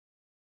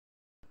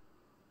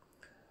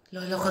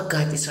Lolo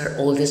Kagat is our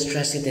oldest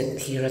resident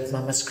here at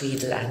Mama's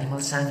Cradle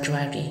Animal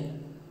Sanctuary.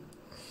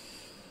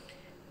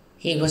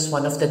 He was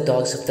one of the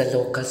dogs of the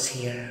locals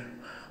here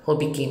who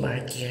became our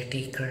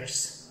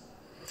caretakers.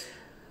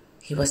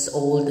 He was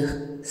old,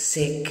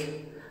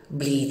 sick,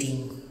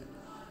 bleeding,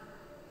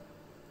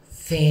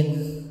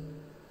 thin,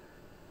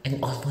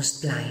 and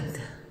almost blind.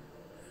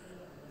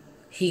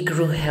 He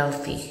grew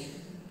healthy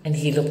and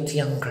he looked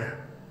younger.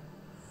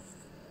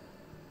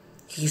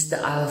 He's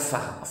the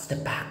alpha of the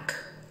pack.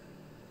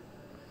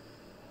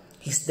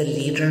 He's the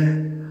leader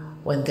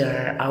when there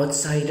are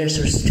outsiders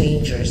or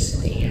strangers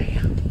in the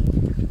area.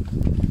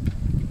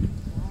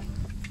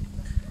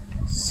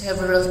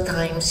 Several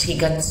times he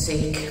got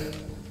sick.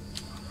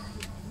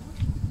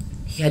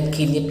 He had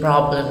kidney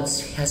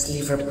problems, he has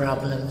liver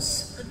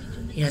problems,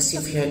 he has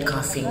severe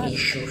coughing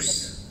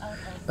issues,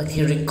 but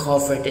he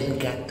recovered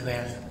and got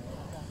well.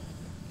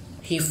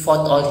 He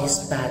fought all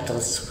his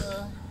battles,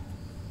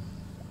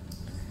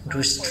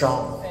 grew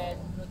strong.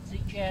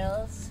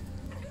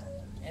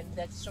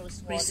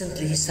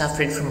 Recently, he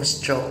suffered from a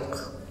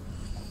stroke.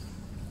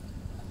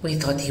 We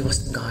thought he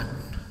was gone.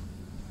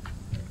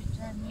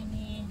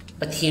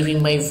 But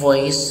hearing my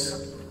voice,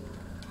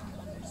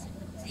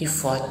 he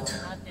fought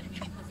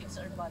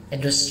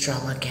and was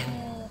strong again,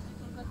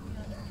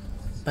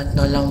 but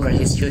no longer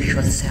his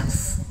usual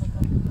self.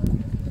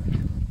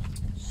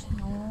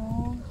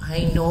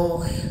 I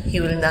know he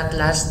will not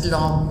last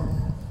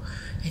long,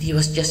 and he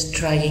was just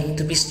trying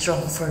to be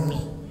strong for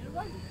me,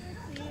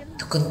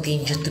 to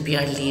continue to be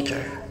our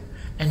leader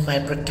and my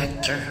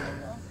protector.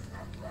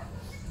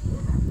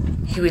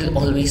 He will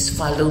always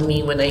follow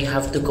me when I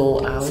have to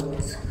go out,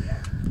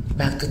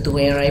 back to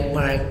where I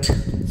parked,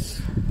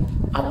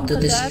 up to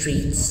the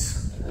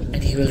streets,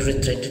 and he will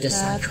return to the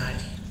sanctuary.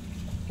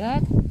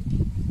 Dad,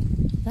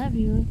 love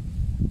you.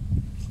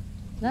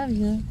 Love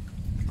you.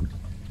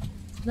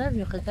 Love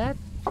you, Kagat.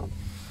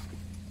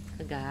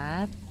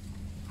 Kagat.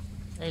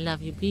 I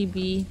love you,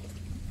 baby.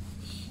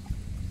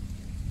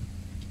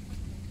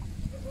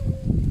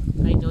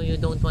 I know you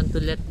don't want to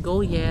let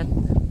go yet.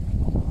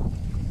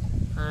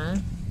 Huh?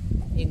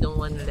 You don't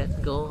want to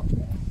let go.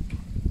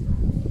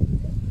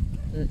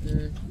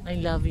 I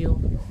love you.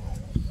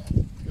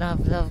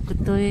 Love ko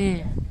to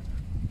eh.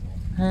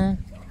 Ha?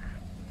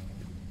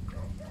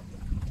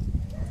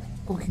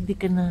 Kung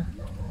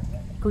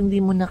hindi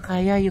mo na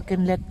kaya, you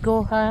can let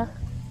go, ha?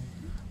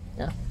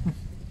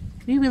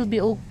 We will be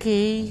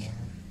okay.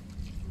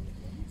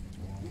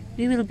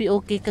 We will be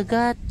okay,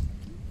 Kagat.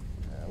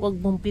 Huwag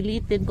mong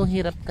pilitin kung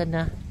hirap ka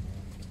na.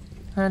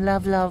 Ha,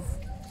 love.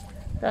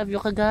 Love you,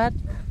 Kagat.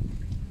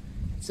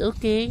 It's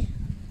okay.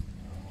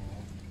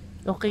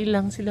 Okay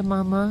lang sila,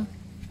 mama.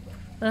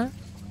 Ha?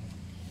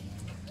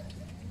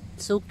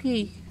 It's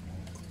okay.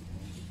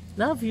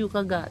 Love you,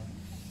 Kagat.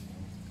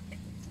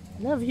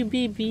 Love you,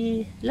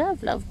 baby.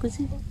 Love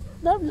kasi.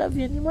 Love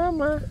yan ni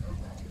mama.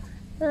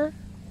 Ha?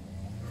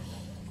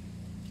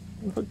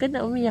 Huwag ka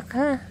na umiyak,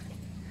 ha?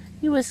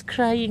 He was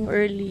crying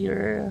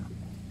earlier.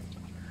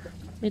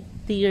 May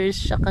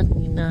tears siya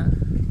kanina.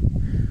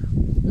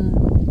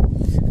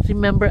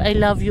 Remember, I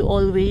love you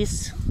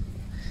always.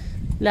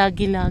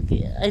 Lagi.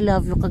 I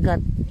love you,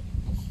 Kagat.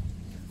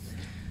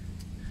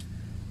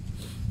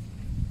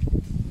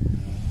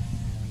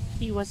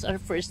 He was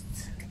our first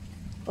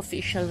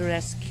official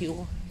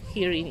rescue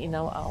here in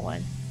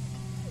Inaw-awan.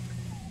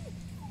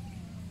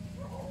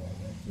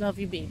 Love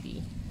you,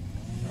 baby.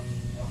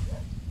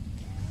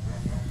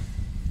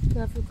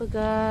 Love you,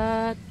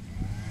 Kagat.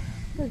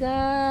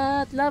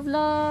 Kagat,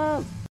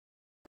 love.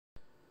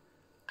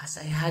 As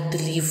I had to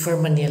leave for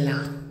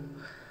Manila,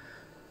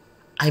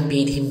 I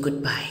bade him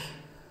goodbye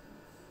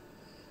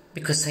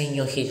because I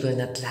knew he will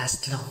not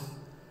last long.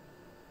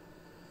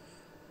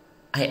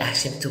 I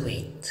asked him to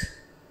wait.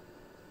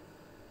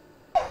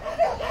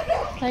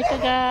 Hi,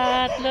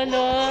 Kagat.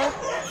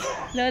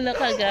 Lolo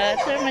Kagat.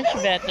 You're much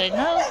better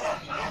now.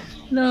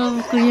 Love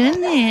ko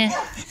yan eh.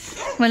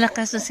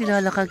 Malakas na si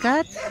Lolo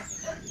Kagat.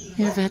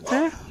 You're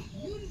better?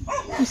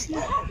 You see?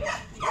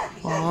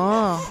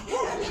 Oh.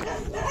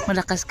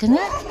 Malakas ka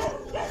na?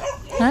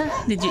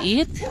 Ha? Did you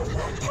eat?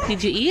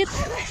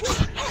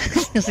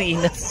 Nasing.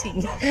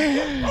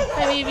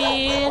 Hi,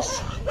 babies.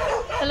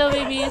 Hello,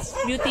 babies.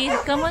 Beauty,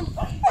 come on.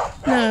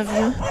 Love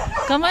you.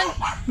 Come on,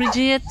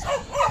 Bridget.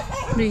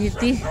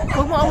 Beauty.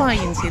 Huwag mo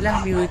awayin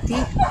sila.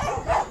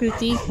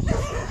 Beauty.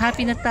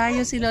 Happy na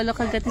tayo. Si Lolo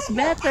Kagat is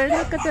better.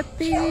 Look at the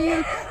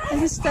tail. And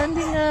he's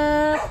standing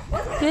up.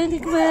 Very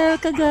well,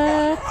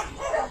 Kagat.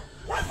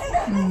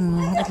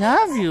 I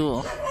love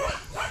you.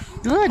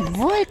 Good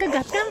boy,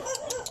 Kagat. Come.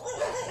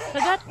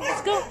 Kagat,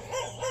 let's go.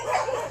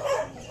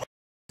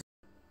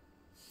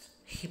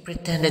 He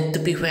pretended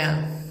to be well,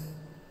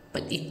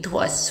 but it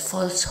was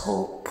false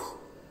hope.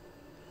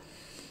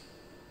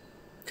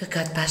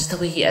 Kagat passed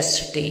away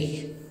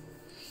yesterday.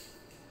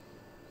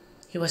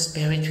 He was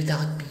buried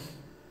without me.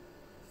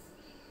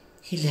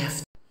 He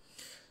left.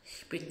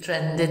 He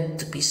pretended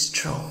to be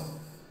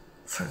strong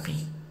for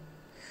me.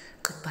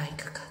 Goodbye,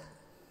 Kagat.